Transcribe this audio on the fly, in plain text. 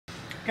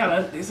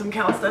Gotta do some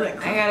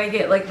calisthenics. I gotta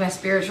get like my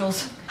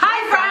spirituals.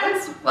 Hi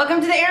friends! Welcome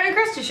to the Erin and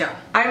Christa show.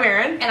 I'm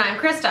Erin. And I'm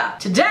Christa.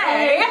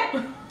 Today,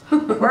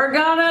 we're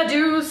gonna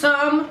do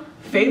some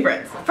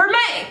favorites for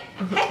May.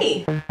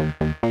 Hey!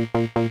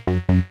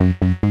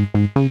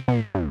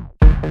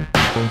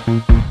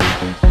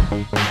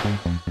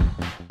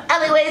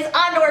 Anyways,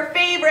 on to our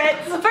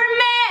favorites for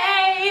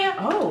May!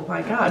 Oh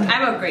my god.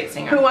 I'm a great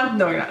singer. Who wants,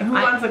 no you're not. Who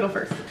wants to go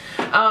first?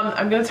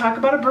 I'm gonna talk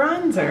about a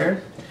bronzer.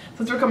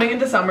 Since we're coming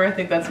into summer, I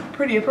think that's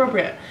pretty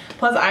appropriate.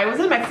 Plus, I was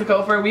in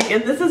Mexico for a week,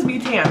 and this is me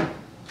tan.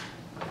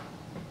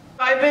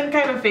 I've been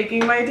kind of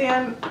faking my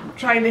tan,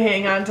 trying to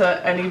hang on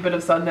to any bit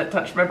of sun that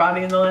touched my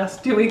body in the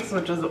last 2 weeks,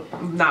 which is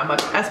not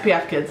much.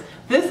 SPF, kids.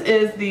 This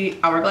is the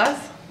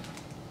Hourglass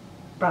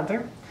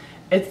bronzer.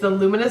 It's the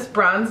Luminous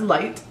Bronze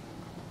Light.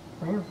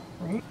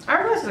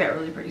 Hourglass has got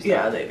really pretty stuff.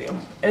 Yeah, they do.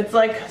 It's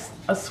like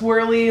a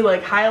swirly,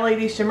 like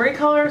highlighty, shimmery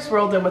color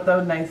swirled in with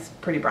a nice,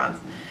 pretty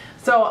bronze.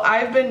 So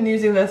I've been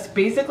using this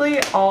basically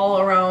all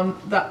around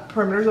the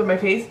perimeters of my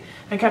face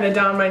and kind of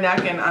down my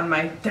neck and on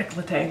my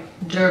décolleté.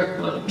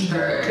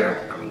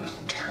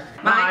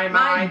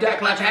 My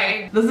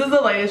décolleté. This is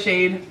the lightest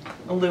shade,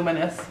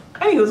 Luminous.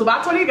 Anywho,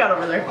 Lots, what do you got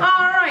over there?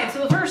 Alright,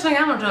 so the first thing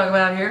I'm going to talk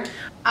about here,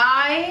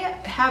 I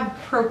have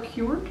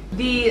procured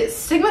the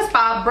Sigma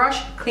Spa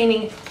Brush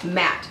Cleaning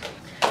Mat.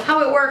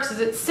 How it works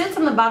is it sits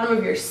on the bottom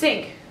of your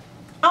sink.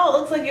 Oh, it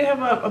looks like you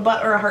have a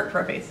butt or a heart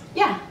for a face.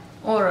 Yeah,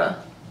 or a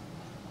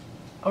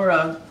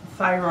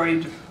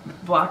thyroid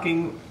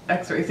blocking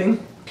x-ray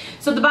thing.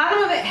 So the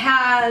bottom of it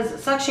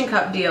has suction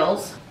cup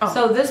deals. Oh.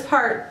 So this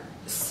part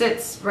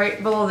sits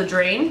right below the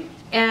drain.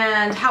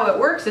 And how it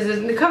works is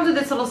it comes with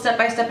this little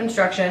step-by-step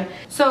instruction.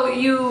 So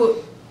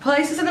you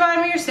place this at the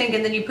bottom of your sink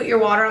and then you put your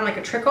water on like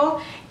a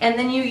trickle and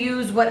then you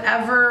use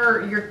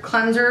whatever your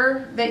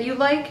cleanser that you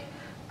like.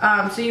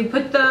 So you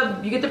get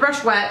the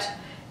brush wet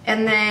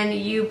and then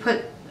you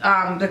put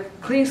the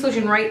cleaning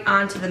solution right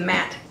onto the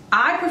mat.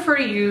 I prefer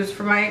to use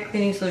for my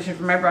cleaning solution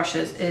for my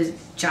brushes is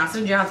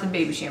Johnson & Johnson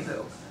baby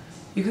shampoo.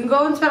 You can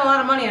go and spend a lot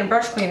of money on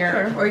brush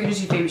cleaner or you can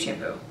just use baby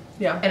shampoo.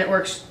 Yeah. And it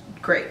works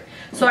great.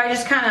 So I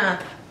just kind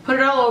of put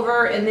it all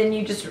over and then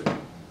you just,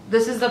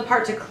 this is the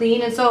part to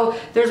clean. And so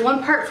there's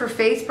one part for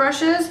face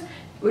brushes,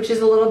 which is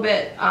a little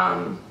bit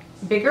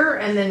bigger,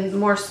 and then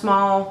more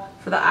small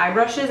for the eye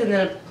brushes, and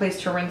then a place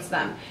to rinse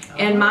them. Oh.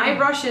 And my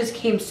brushes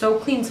came so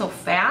clean so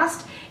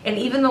fast, and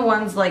even the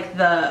ones like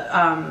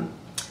the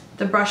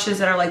brushes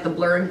that are like the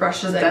blurring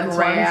brushes that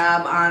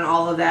grab on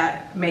all of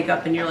that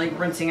makeup and you're like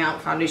rinsing out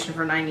foundation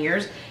for 9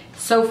 years.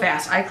 So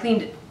fast. I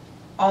cleaned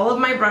all of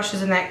my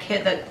brushes in that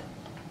kit that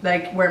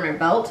I wear in my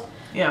belt.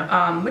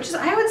 Yeah. Which is,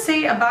 I would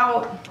say,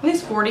 about at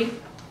least 40.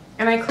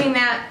 And I clean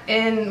that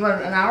in,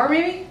 what, an hour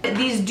maybe?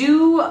 These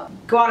do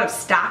go out of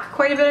stock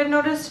quite a bit, I've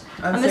noticed,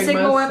 on the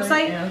Sigma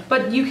website. Yeah.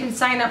 But you can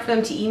sign up for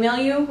them to email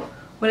you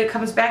when it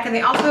comes back. And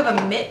they also have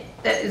a mitt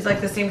that is like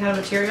the same kind of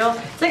material.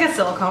 It's like a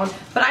silicone.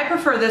 But I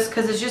prefer this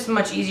because it's just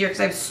much easier because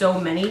I have so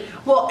many.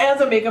 Well,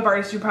 as a makeup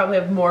artist, you probably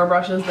have more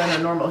brushes than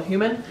a normal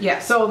human.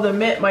 Yes. So the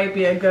mitt might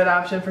be a good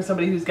option for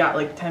somebody who's got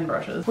like 10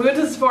 brushes. We went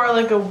to Sephora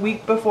like a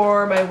week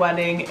before my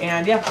wedding,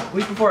 and yeah, a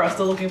week before I was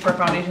still looking for a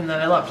foundation that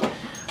I loved.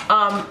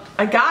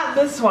 I got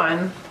this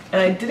one,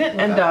 and I didn't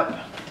end up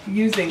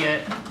using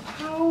it.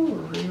 How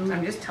rude.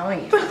 I'm just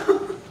telling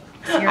you.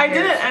 I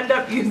didn't end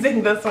up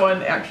using this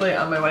one actually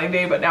on my wedding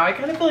day, but now I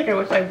kind of feel like I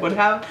wish I would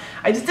have.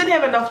 I just didn't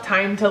have enough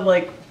time to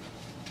like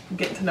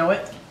get to know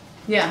it.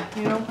 Yeah.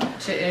 You know?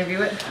 To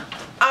interview it.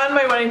 On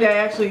my wedding day,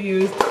 I actually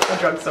used a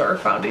drugstore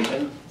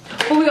foundation.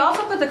 Well, we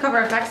also put the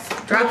Cover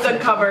FX drops. With the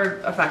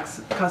Cover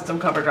FX custom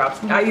cover drops.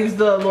 Mm-hmm. I used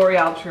the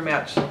L'Oreal True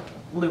Match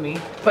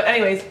Lumi. But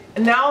anyways,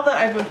 now that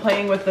I've been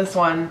playing with this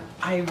one,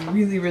 I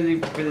really, really,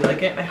 really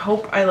like it. And I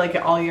hope I like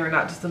it all year,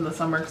 not just in the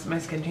summer because my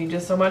skin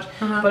changes so much.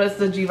 But it's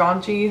the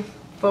Givenchy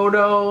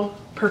Photo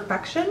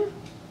Perfection.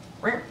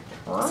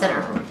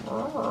 Center.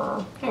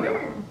 Here you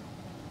go.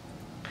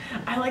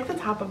 I like the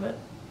top of it.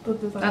 The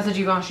design. That's a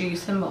Givenchy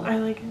symbol. I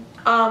like it.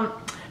 And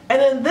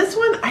then this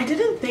one, I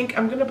didn't think,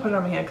 I'm gonna put it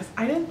on my hand because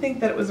I didn't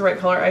think that it was the right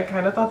color. I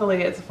kind of thought the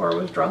lady at Sephora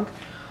was drunk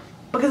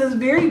because it's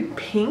very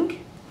pink,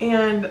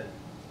 and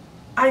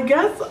I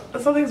guess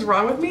something's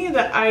wrong with me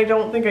that I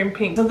don't think I'm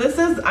pink. So this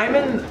is, I'm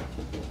in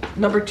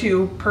number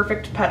 2,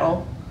 Perfect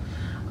Petal.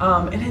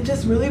 And it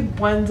just really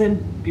blends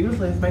in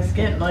beautifully with my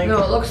skin. Like,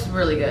 no, it looks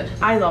really good.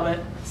 I love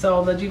it.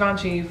 So the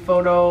Givenchy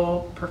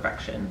Photo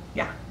Perfection.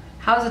 Yeah.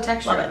 How's the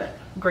texture love of it?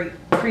 Great.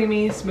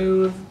 Creamy,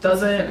 smooth,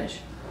 doesn't finish.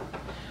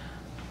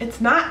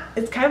 It's not,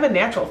 it's kind of a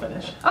natural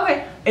finish.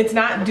 Okay. It's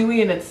not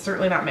dewy and it's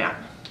certainly not matte.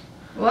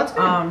 Well, that's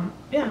good.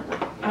 Yeah,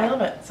 I love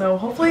it. So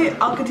hopefully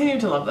I'll continue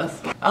to love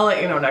this. I'll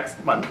let you know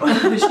next month.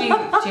 She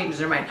changes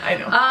her mind. I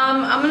know.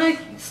 I'm gonna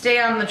stay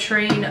on the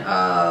train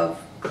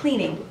of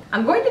cleaning.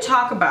 I'm going to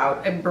talk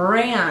about a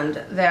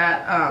brand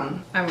that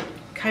I'm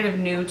kind of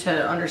new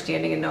to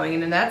understanding and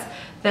knowing, and that's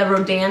the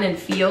Rodan and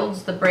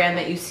Fields, the brand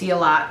that you see a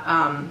lot.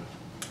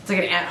 It's like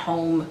an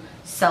at-home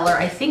seller.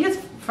 I think it's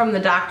from the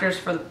doctors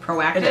for the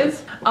Proactive. It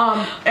is.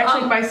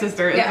 Actually, my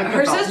sister is a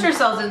her sister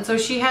sells it, and so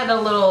she had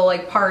a little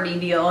like party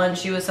deal, and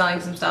she was selling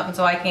some stuff, and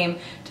so I came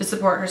to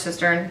support her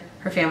sister and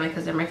her family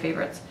because they're my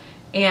favorites.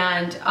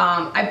 And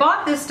I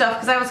bought this stuff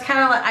because I was kind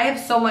of like, I have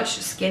so much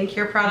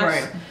skincare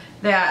products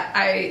that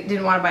I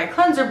didn't want to buy a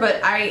cleanser,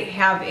 but I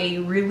have a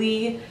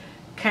really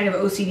kind of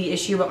OCD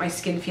issue about my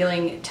skin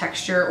feeling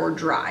texture or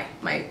dry.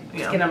 My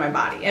skin on my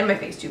body, and my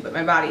face too, but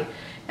my body.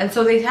 And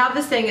so they have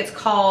this thing, it's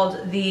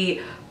called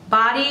the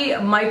Body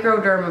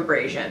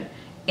Micro-Dermabrasion.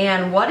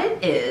 And what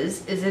it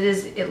is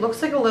it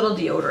looks like a little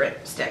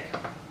deodorant stick.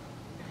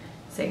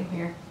 See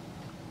here?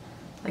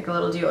 Like a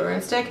little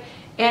deodorant stick.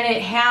 And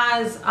it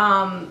has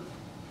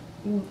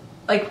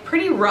like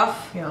pretty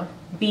rough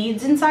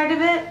beads inside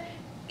of it.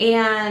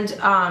 And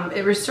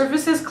it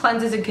resurfaces,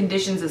 cleanses, and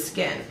conditions the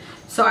skin.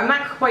 So I'm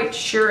not quite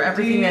sure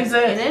everything that's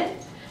in it.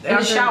 In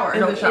the shower.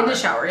 In the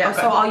shower, yeah.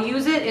 Okay. So I'll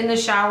use it in the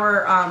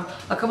shower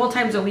a couple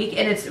times a week,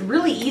 and it's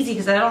really easy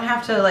because I don't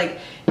have to like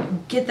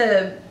get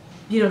the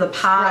the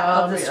pot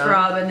of the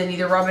scrub and then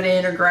either rub it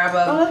in or grab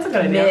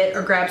a mitt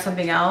or grab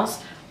something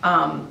else.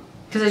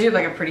 Because I do have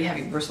like a pretty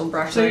heavy bristle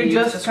brush. So you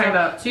just kind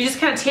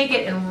of take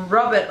it and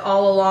rub it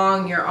all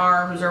along your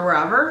arms or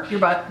wherever. Your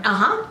butt.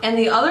 And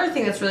the other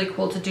thing that's really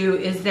cool to do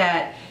is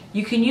that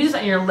you can use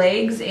it on your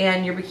legs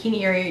and your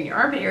bikini area and your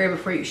armpit area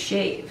before you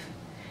shave.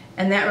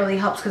 And that really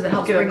helps because it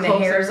helps bring the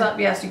hairs up.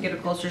 Yes, you get a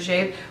closer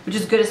shave, which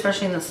is good,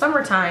 especially in the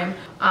summertime.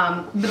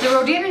 But the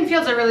Rodan and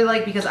Fields I really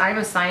like because I'm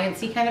a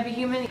sciencey kind of a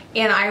human,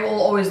 and I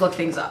will always look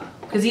things up.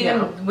 Because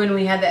even when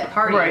we had that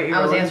party,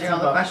 I was answering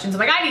all the questions. I'm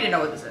like, I need to know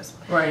what this is.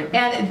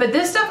 But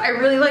this stuff I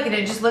really like, and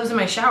it just lives in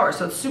my shower,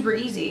 so it's super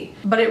easy.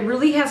 But it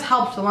really has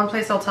helped. The one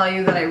place I'll tell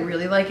you that I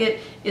really like it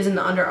is in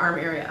the underarm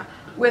area.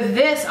 With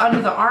this,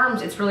 under the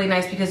arms, it's really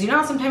nice because you know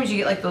how sometimes you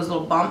get like those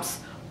little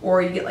bumps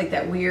or you get like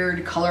that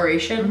weird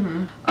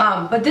coloration?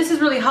 But this has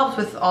really helped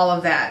with all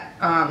of that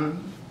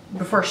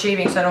before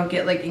shaving, so I don't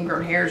get like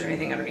ingrown hairs or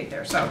anything underneath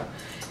there. So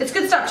it's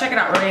good stuff. Check it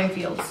out. Rodan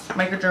Fields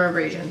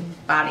Micro-Dermabrasion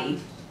body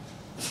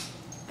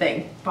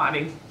thing.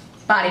 Body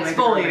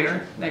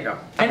exfoliator. There you go.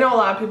 I know a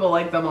lot of people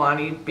like the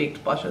Milani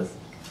baked blushes.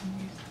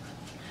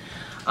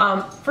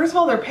 First of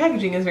all, their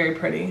packaging is very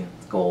pretty.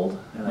 It's gold.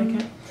 I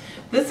like it.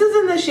 This is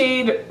in the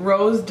shade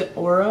Rose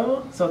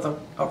d'Oro, so it's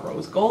a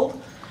rose gold.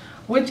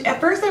 Which at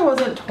first I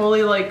wasn't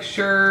totally like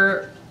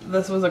sure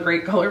this was a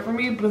great color for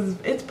me because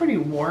it's pretty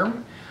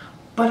warm.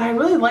 But I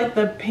really like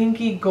the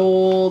pinky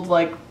gold,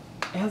 like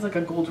it has like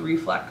a gold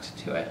reflect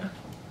to it.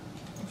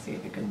 Let's see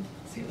if you can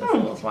see this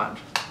little swatch.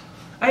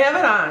 I have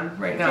it on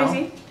right now.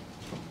 Crazy.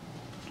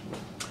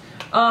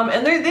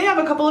 And they have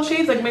a couple of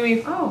shades, like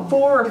maybe 4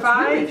 or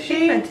 5 really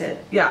shades. pigmented.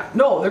 Yeah,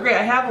 no, they're great.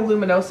 I have a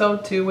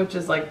Luminoso too, which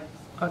is like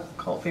a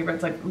cult favorite.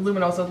 It's like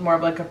Luminoso is more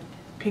of like a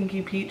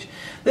pinky peach.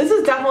 This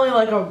is definitely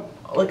like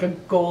a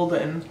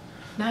golden,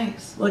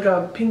 like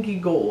a pinky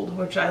gold,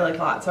 which I like a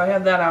lot. So I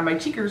have that on my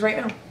cheekers right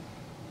now.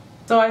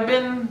 So I've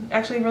been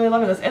actually really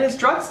loving this, and it's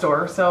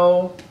drugstore,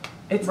 so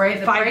it's $5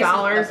 the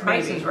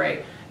price maybe. Is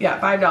right. Yeah,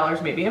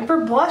 $5 maybe. And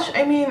for blush,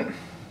 I mean,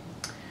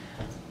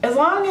 as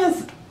long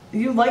as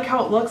you like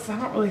how it looks, I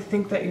don't really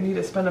think that you need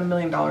to spend $1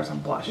 million on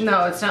blush.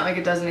 No, it's not like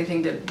it does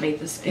anything to make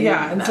the skin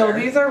and better. so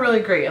these are really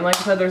great. And like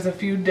I said, there's a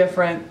few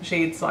different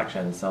shade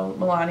selections. So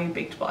Milani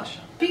baked blush.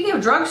 Speaking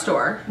of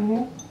drugstore,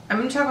 I'm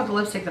going to talk about the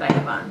lipstick that I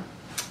have on,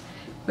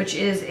 which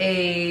is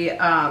a,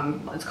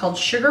 it's called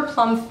Sugar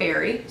Plum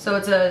Fairy. So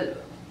it's a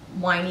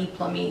winey,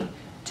 plummy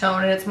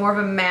tone, and it's more of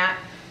a matte.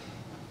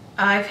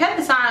 I've had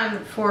this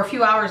on for a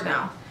few hours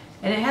now,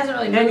 and it hasn't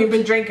really moved. And you've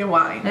been drinking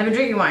wine. And I've been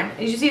drinking wine.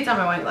 As you see, it's on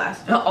my wine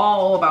glass.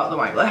 All about the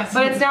wine glass.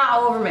 But it's not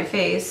all over my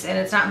face, and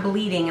it's not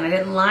bleeding, and I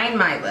didn't line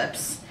my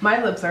lips.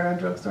 My lips are on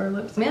drugstore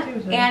lips too.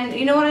 And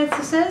you know what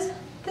this is?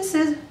 This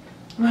is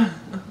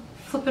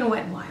flippin'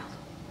 Wet n Wild.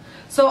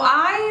 So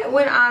I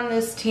went on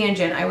this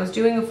tangent. I was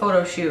doing a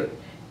photo shoot,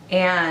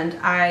 and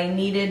I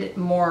needed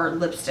more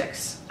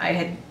lipsticks. I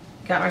had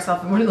got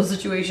myself in one of those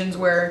situations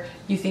where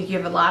you think you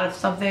have a lot of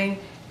something,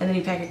 and then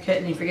you pack a kit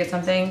and you forget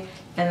something,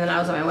 and then I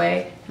was on my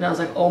way, and I was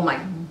like, oh my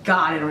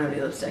god, I don't have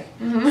any lipstick.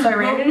 So I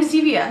ran into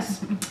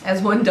CVS,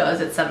 as one does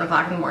at 7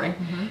 o'clock in the morning,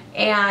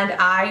 and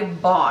I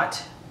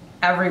bought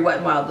every Wet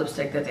n Wild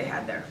lipstick that they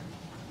had there.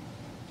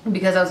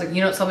 Because I was like,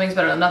 you know, something's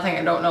better than nothing,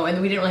 I don't know, and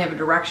we didn't really have a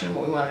direction of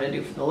what we wanted to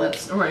do for the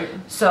lips.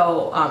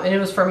 So, and it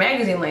was for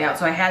magazine layout,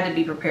 so I had to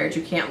be prepared.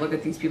 You can't look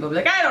at these people and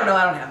be like, I don't know,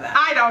 I don't have that.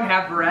 I don't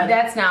have red.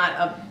 That's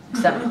not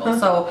acceptable.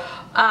 So,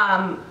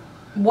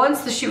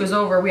 once the shoot was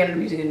over, we ended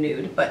up using a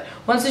nude, but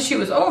once the shoot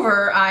was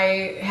over,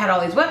 I had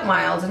all these Wet n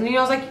Wilds, and you know,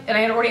 I was like, and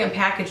I had already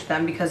unpackaged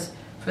them because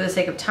for the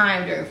sake of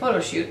time during a photo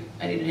shoot,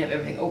 I needed to have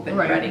everything open and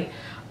ready.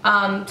 So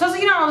I was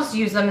like, you know, I'll just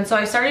use them, and so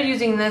I started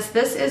using this.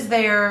 This is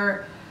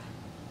their,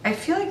 I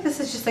feel like this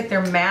is just like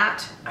their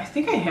matte. I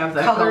think I have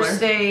that color.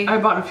 Stay. I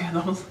bought a few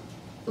of those.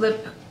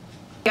 Lip.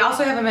 They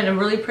also have them in a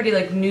really pretty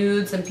like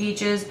nudes and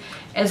peaches,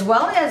 as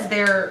well as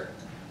their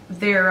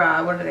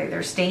what are they?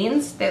 Their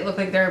stains that look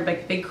like they're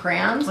like big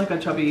crayons. Like a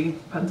chubby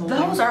pencil.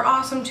 Those are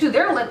awesome too.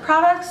 Their lip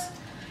products,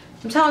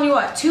 I'm telling you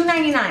what,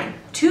 $2.99.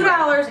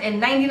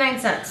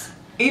 $2.99.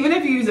 Even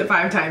if you use it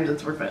 5 times,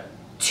 it's worth it.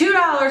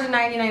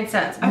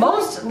 $2.99.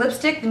 Most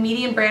lipstick, the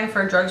median brand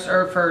for a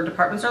drugstore or for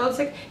department store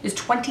lipstick is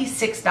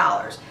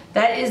 $26.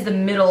 That is the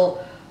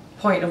middle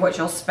point of what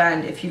you'll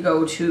spend if you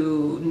go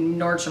to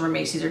Nordstrom or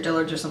Macy's or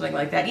Dillard's or something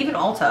like that. Even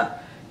Ulta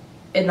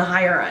in the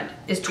higher end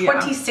is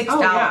 $26.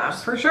 Oh, yeah,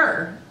 for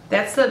sure.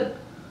 That's the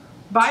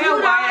buy a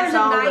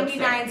YSL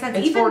lipstick.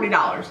 It's even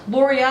 $40.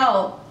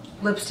 L'Oreal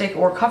lipstick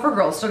or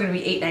CoverGirl is still going to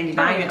be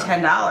 $8.99 to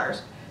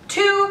 $10.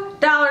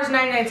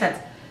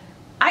 $2.99.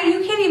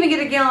 You can't even get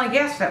a gallon of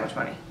gas for that much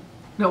money.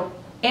 Nope.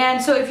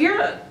 And so if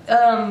you're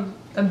a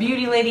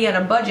beauty lady on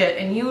a budget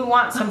and you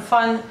want some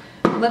fun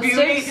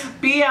lipsticks,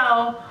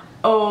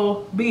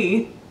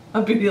 B-L-O-B,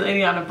 a beauty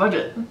lady on a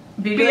budget.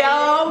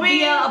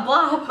 B-L-O-B, a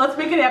blob. Let's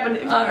make it happen.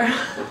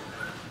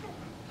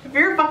 If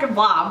you're a fucking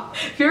blob.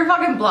 If you're a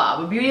fucking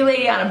blob, a beauty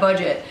lady on a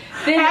budget.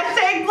 Then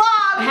hashtag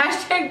blob.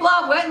 Hashtag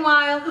blob, Wet n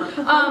Wild.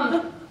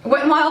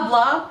 Wet n Wild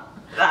blob.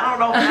 I don't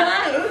know.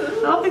 I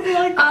don't think they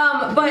like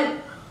that. But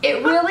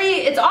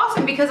it's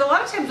awesome because a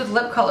lot of times with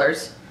lip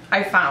colors,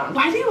 I found.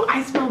 Why do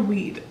I smell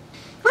weed?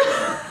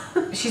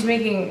 She's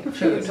making food.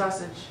 Chicken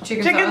sausage.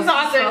 Chicken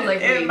sausage smells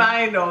like in weed.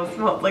 my nose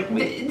smells like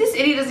weed. This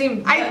idiot doesn't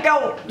even.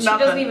 She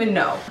doesn't even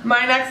know.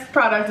 My next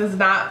product is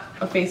not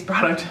a face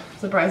product,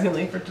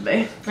 surprisingly, for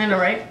today. I know,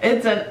 right?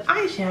 It's an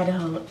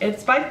eyeshadow.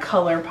 It's by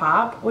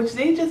ColourPop, which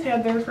they just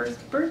had their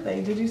first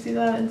birthday. Did you see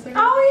that on Instagram?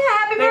 Oh yeah,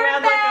 happy birthday! They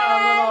had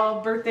like a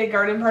little birthday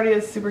garden party.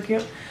 It's super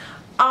cute.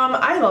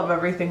 I love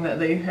everything that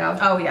they have.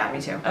 Oh yeah,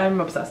 me too.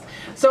 I'm obsessed.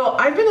 So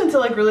I've been into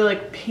like really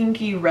like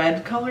pinky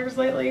red colors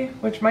lately,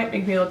 which might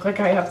make me look like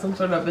I have some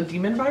sort of a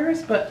demon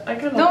virus, but I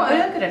kind of No, I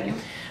look good on you.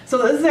 So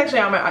this is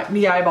actually on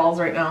the eyeballs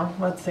right now.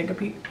 Let's take a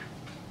peek.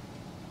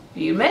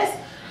 You miss?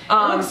 It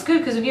looks good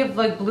because if you have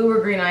like blue or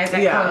green eyes,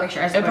 that color makes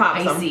your eyes look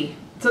icy.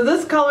 So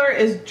this color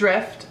is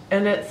Drift,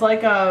 and it's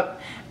like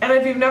and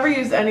if you've never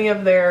used any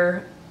of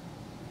their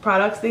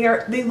products, they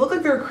look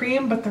like they're a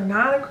cream, but they're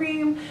not a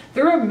cream.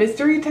 They're a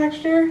mystery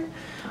texture.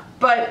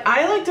 But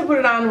I like to put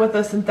it on with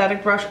a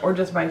synthetic brush or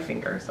just my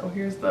finger. So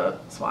here's the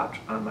swatch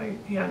on my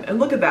hand, and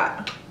look at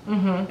that.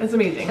 It's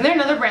amazing. And they're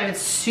another brand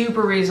that's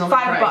super reasonable.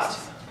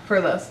 $5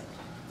 for this.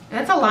 And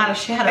that's a lot of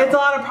shadow. It's a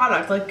lot of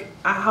product. Like,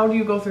 how do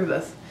you go through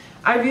this?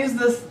 I've used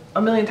this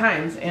a million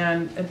times,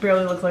 and it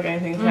barely looks like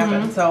anything's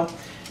happened. So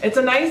it's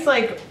a nice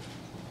like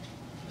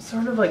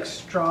sort of like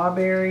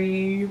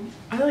strawberry.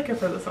 I like it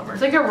for the summer.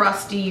 It's like a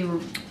rusty,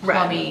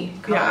 plummy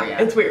color.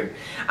 Yeah, it's weird.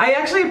 I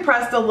actually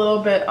pressed a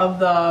little bit of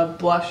the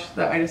blush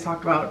that I just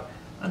talked about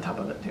on top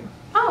of it too.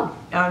 Oh.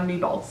 On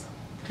meatballs.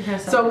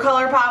 So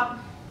ColourPop,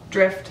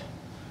 Drift,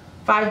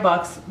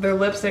 $5. Their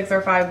lipsticks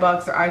are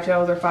 $5. Their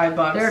eyeshadows are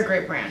 $5. They're a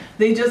great brand.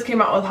 They just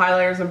came out with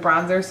highlighters and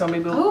bronzers, so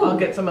maybe I'll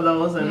get some of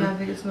those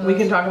and we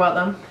can talk about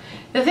them.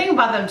 The thing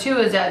about them too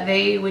is that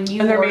when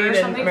you order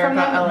something from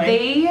them,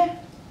 they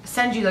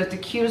send you like the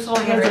cutest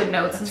little handwritten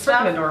notes and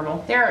stuff. Freaking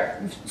adorable.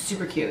 They're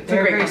super cute.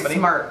 They're very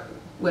smart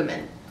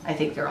women. I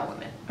think they're all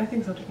women. I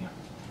think so too.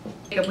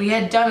 Yeah. We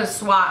had done a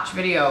swatch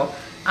video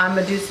on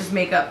Medusa's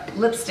makeup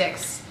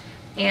lipsticks,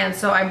 and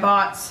so I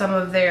bought some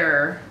of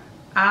their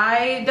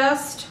eye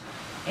dust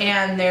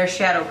and their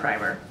shadow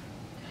primer.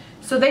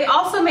 So they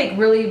also make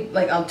really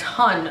like a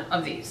ton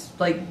of these,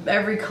 like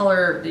every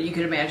color that you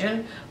could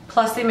imagine.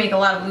 Plus they make a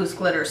lot of loose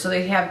glitter. So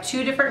they have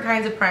 2 different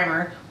kinds of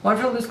primer, one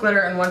for loose glitter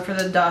and one for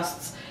the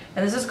dusts.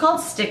 And this is called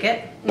Stick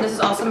It. And this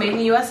is also made in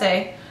the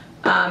USA.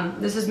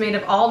 This is made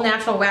of all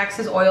natural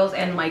waxes, oils,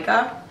 and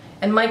mica.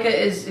 And mica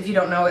is, if you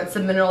don't know, it's the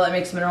mineral that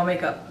makes mineral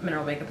makeup.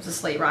 Mineral makeup, it's a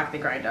slate rock they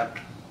grind up.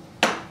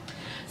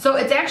 So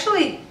it's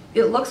actually,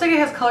 it looks like it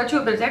has color to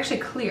it, but it's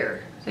actually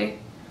clear. See?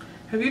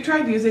 Have you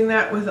tried using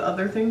that with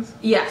other things?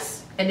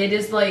 Yes, and it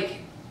is like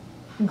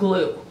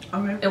glue.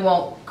 Okay. It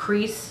won't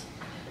crease.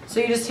 So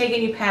you just take it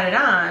and you pat it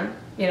on,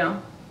 you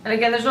know. And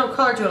again, there's no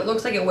color to it. It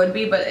looks like it would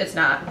be, but it's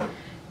not.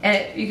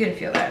 And you can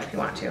feel that if you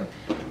want to.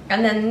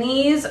 And then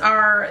these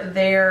are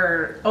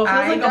their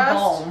eye like dust. A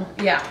balm.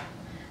 Yeah.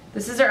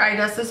 This is their eye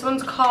dust. This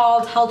one's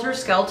called Helter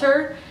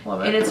Skelter.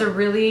 Love it. And it's a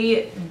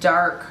really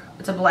dark,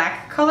 it's a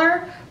black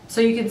color.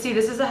 So you can see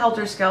this is a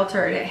Helter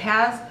Skelter, and it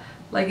has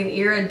like an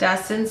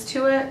iridescence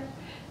to it.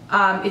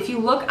 If you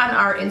look on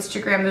our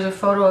Instagram, there's a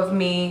photo of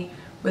me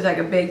with like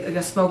a big, like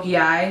a smoky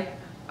eye.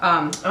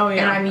 Oh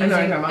yeah, and I'm using,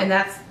 I know what you're talking about.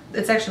 and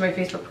it's actually my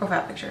Facebook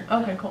profile picture.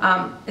 Okay, cool.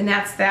 And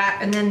that's that.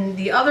 And then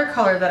the other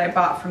color that I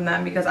bought from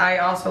them, because I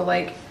also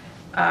like,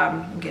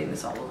 I'm getting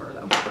this all over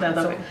though.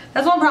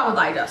 That's one problem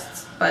with eye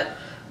dusts, but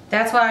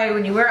that's why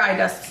when you wear eye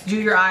dusts, do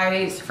your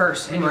eyes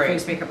first and your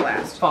face makeup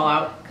last. Fall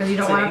out. Because you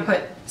don't want to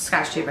put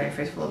Scotch tape on your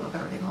face full of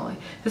everything holy.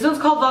 This one's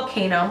called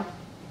Volcano.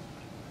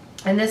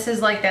 And this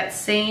is like that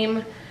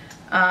same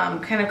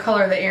kind of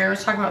color that Erin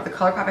was talking about with the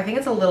ColourPop. I think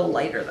it's a little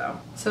lighter though.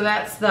 So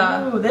that's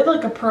the... Ooh, they have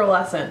like a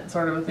pearlescent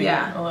sort of a thing.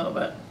 Yeah. A little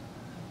bit.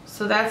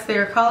 So that's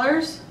their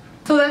colors.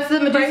 So that's the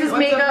Medusa's What's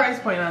makeup. the price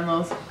point on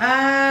those?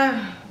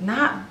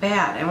 Not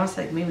bad. I want to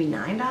say like maybe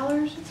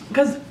 $9.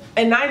 Because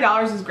And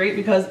 $9 is great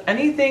because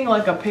anything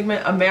like a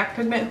pigment, a MAC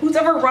pigment, who's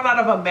ever run out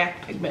of a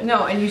MAC pigment?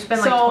 No, and you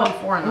spend like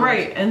 $24 on those.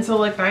 Right, and so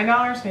like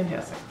 $9,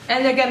 fantastic.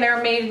 And again,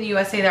 they're made in the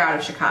USA, they're out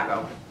of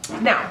Chicago.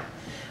 Now,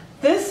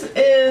 this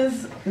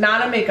is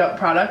not a makeup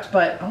product,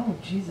 but, oh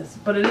Jesus,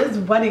 but it is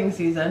wedding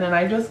season and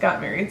I just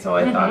got married, so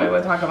I thought I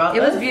would talk about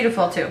this. It was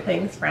beautiful too.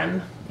 Thanks,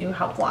 friend. You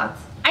helped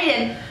lots. I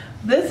did.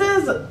 This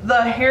is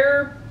the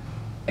hair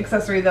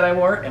accessory that I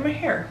wore in my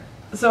hair.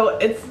 So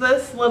it's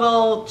this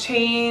little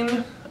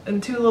chain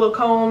and 2 little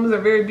combs. They're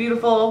very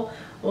beautiful,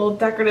 little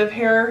decorative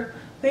hair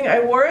thing.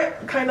 I wore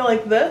it kind of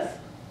like this,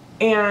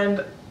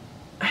 and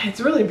it's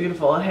really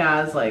beautiful. It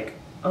has like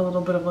a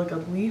little bit of like a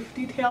leaf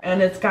detail,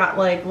 and it's got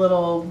like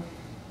little,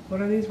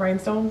 what are these,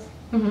 rhinestones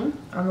on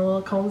the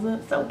little combs, and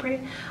it's so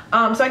pretty.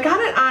 So I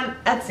got it on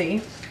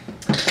Etsy,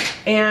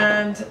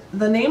 and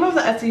the name of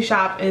the Etsy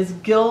shop is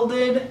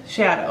Gilded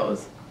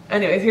Shadows.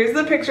 Anyways, here's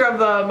the picture of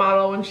the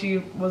model when she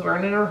was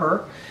wearing it, or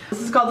her.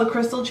 This is called the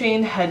Crystal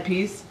Chain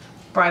Headpiece,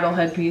 bridal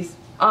headpiece.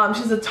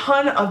 She has a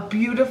ton of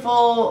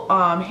beautiful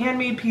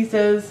handmade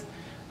pieces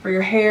for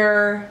your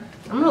hair.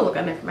 I'm gonna look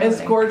on it for my It's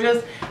thing.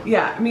 gorgeous.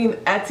 Yeah, I mean,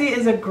 Etsy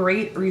is a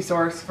great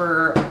resource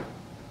for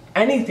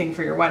anything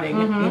for your wedding.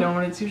 You know,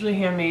 when it's usually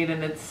handmade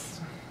and it's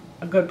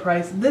a good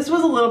price. This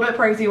was a little bit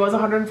pricey. It was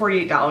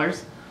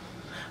 $148,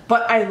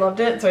 but I loved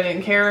it, so I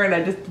didn't care, and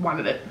I just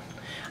wanted it.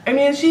 I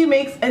mean, she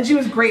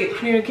was great.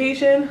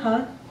 Communication,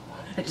 huh?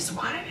 I just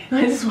wanted it.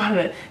 I just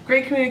wanted it.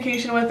 Great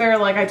communication with her.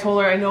 Like I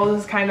told her, I know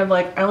this is kind of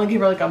like, I only gave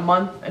her like a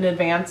month in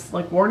advance,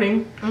 like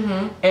warning.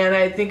 And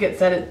I think it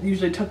said it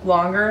usually took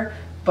longer,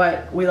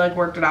 but we like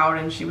worked it out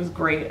and she was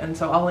great. And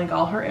so I'll link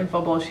all her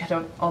info below. She had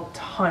a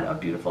ton of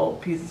beautiful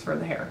pieces for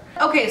the hair.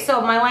 Okay, so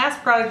my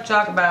last product to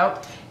talk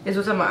about is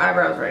what's on my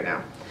eyebrows right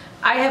now.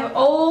 I have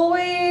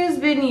always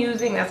been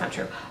using, that's not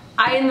true.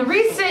 In the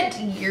recent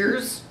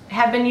years,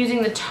 have been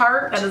using the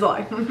Tarte That is a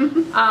lie.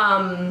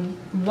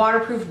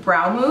 waterproof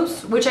brow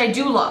mousse, which I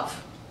do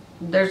love.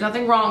 There's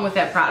nothing wrong with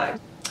that product.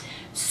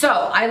 So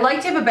I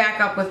like to have a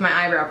backup with my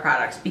eyebrow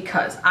products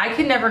because I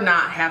can never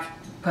not have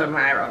put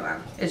my eyebrows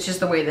on. It's just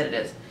the way that it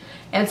is.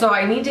 And so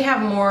I need to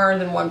have more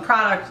than one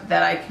product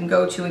that I can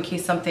go to in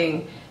case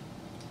something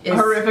is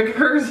horrific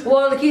occurs.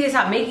 Well, in case they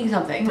stop making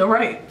something. No,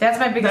 right. That's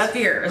my biggest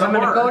fear. Is I'm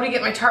gonna go to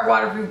get my Tarte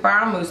waterproof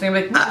brow mousse and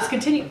I'm like,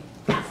 discontinue.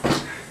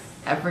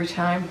 Every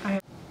time.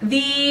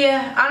 The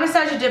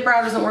Anastasia Dip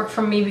Brow doesn't work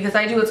for me because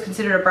I do what's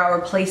considered a brow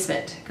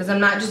replacement because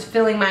I'm not just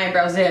filling my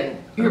eyebrows in.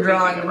 You're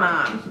drawing them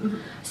on.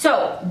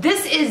 So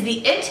this is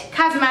the IT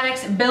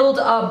Cosmetics Build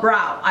a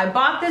Brow. I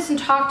bought this and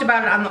talked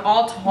about it on the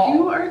alt haul.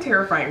 You are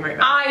terrifying right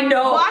now. I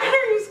know. Why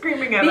are you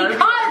screaming at us?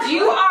 Because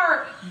you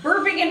are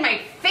burping in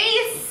my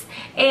face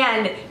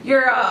and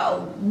you're a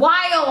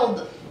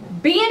wild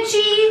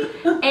banshee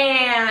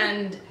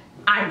and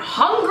I'm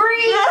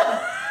hungry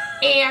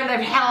and I've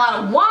had a lot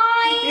of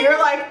wine. You're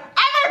like,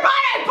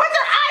 everybody put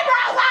their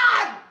eyebrows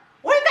on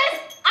with this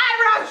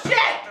eyebrow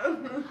shit.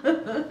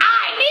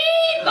 I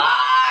need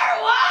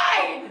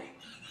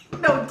more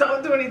wine. No,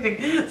 don't do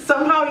anything.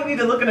 Somehow you need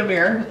to look in a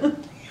mirror.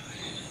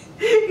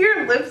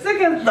 Your lipstick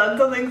has done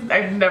something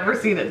I've never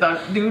seen it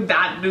do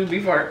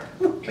before.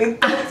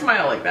 Don't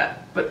smile like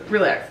that, but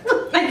relax.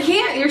 I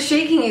can't, you're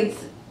shaking.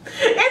 It's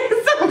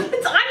on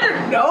your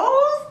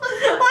nose?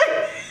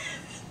 Like,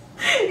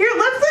 your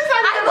lipstick's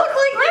on I look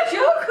like the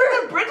Joker.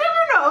 the bridge of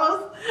your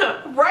nose,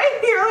 right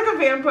here like a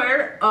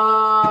vampire.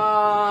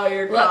 Oh,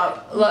 your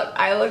cup. Look,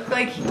 I look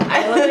like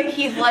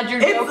Heath Ledger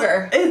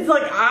Joker. It's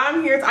like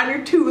on here, it's on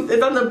your tooth,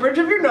 it's on the bridge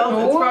of your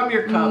nose, it's from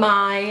your cup.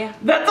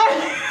 That's all.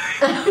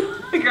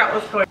 Figure out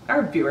what's going on.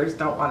 Our viewers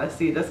don't want to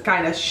see this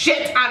kind of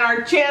shit on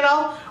our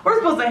channel. We're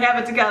supposed to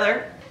have it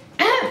together.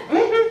 Oh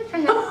my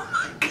God.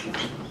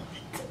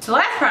 So the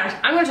last product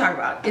I'm going to talk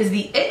about is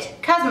the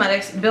IT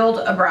Cosmetics Build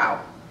a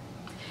Brow.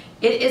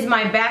 It is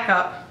my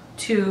backup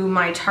to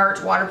my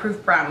Tarte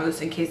waterproof brow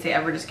mousse in case they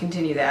ever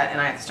discontinue that and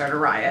I have to start a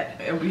riot.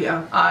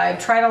 Yeah. I've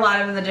tried a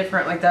lot of the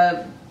different, like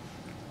the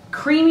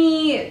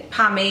creamy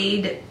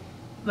pomade,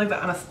 like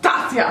the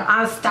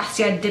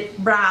Anastasia Dip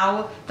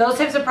Brow. Those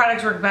types of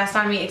products work best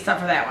on me except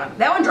for that one.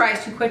 That one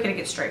dries too quick and it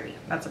gets stripey.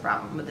 That's the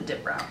problem with the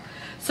Dip Brow.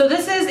 So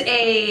this is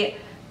a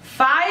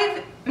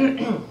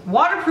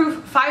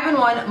waterproof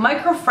 5-in-1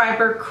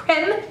 microfiber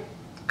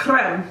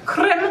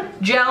creme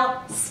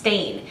gel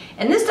stain.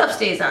 And this stuff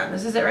stays on.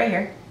 This is it right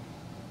here.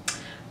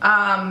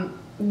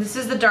 This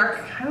is the dark.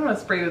 I don't want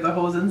to spray you with a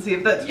hose and see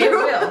if that's true. It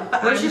will.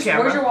 Where's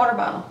your water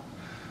bottle?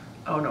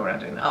 Oh no, we're not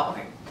doing that. Oh,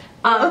 okay.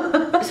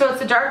 So it's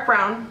the dark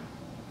brown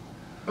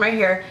right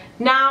here.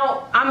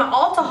 Now, on the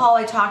Ulta haul,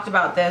 I talked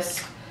about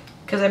this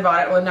because I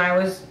bought it when I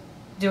was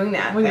doing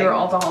that. When you were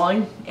Ulta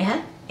hauling?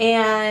 Yeah.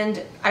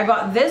 And I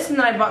bought this and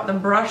then I bought the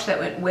brush that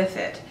went with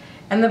it.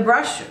 And the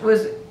brush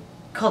was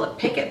called a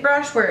picket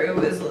brush where it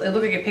looked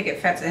like a picket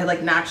fence. It had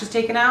like notches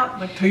taken out.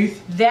 Like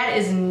teeth? That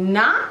is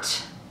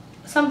not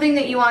something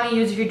that you want to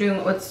use if you're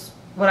doing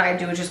what I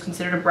do, which is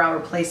considered a brow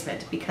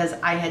replacement because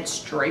I had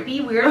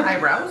stripey, weird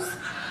eyebrows.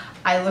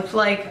 I looked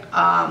like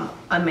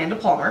Amanda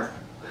Palmer.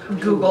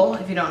 Google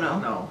if you don't know.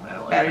 No, I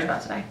don't like Battery's her.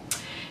 about to die.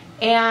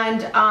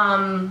 and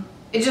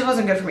it just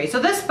wasn't good for me.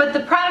 So but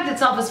the product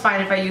itself is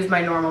fine if I use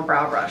my normal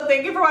brow brush. So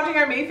thank you for watching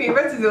our May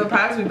favorites. These are the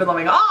products we've been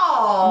loving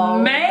all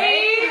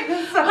May.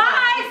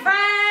 Bye,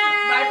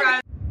 friends. Bye,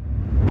 friends.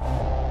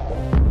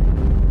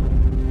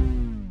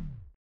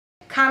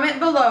 Comment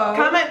below.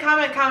 Comment.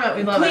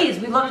 We love it. Please,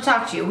 we'd love to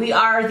talk to you. We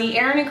are the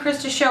Erin and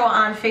Christa Show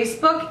on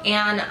Facebook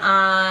and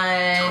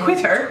on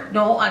Twitter.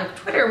 No, on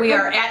Twitter we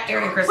are at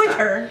Erin and Christa.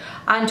 Twitter.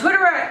 On Twitter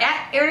we're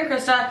at Erin and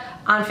Christa.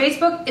 On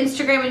Facebook,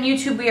 Instagram, and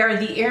YouTube we are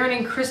the Erin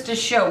and Christa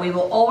Show. We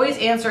will always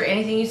answer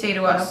anything you say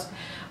to us.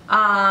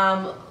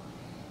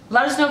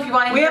 Let us know if you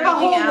want to hear anything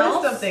else. We have a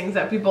whole list of things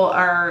that people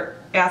are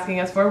asking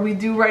us for. We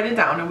do write it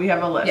down and we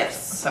have a list.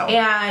 Yes. So.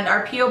 And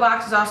our P.O.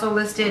 box is also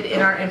listed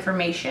in our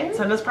information.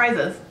 Send us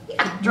prizes.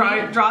 Yeah.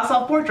 Draw a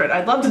self-portrait.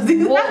 I'd love to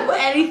see that.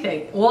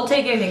 Anything. We'll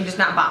take anything, just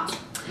not bombs.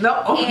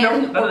 No,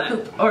 And, or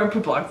poop. Or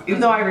poop blogs.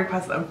 Even though I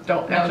request them.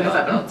 Don't actually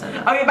send them. Don't send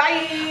them. Okay,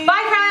 bye.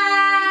 Bye,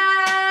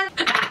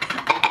 friends.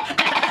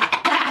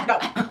 No.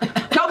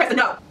 No, Krista,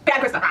 no.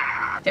 Bad Krista.